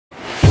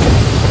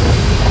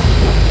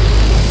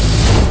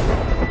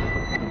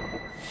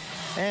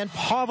and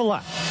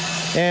Pavla.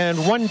 And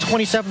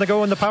 1:27 to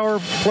go in the power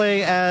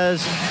play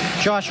as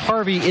Josh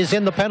Harvey is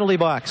in the penalty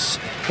box.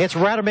 It's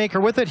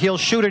Rademaker with it. He'll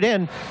shoot it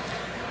in.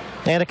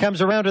 And it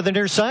comes around to the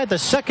near side. The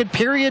second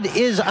period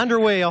is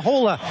underway.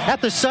 Ahola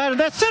at the side, and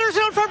that centers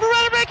in front for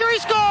Rademaker. He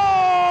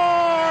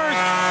scores!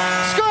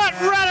 Scott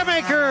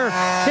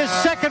Rademaker, his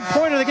second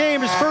point of the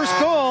game, his first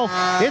goal.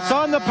 It's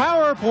on the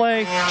power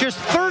play, just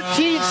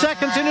 13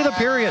 seconds into the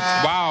period.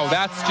 Wow,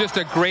 that's just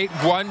a great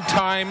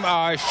one-time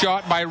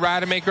shot by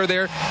Rademaker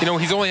there. You know,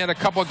 he's only had a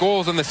couple of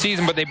goals in the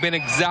season, but they've been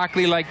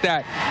exactly like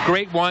that.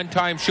 Great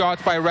one-time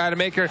shots by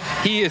Rademaker.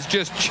 He is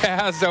just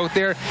jazzed out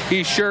there.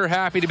 He's sure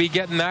happy to be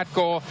getting that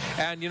goal.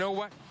 And you know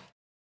what?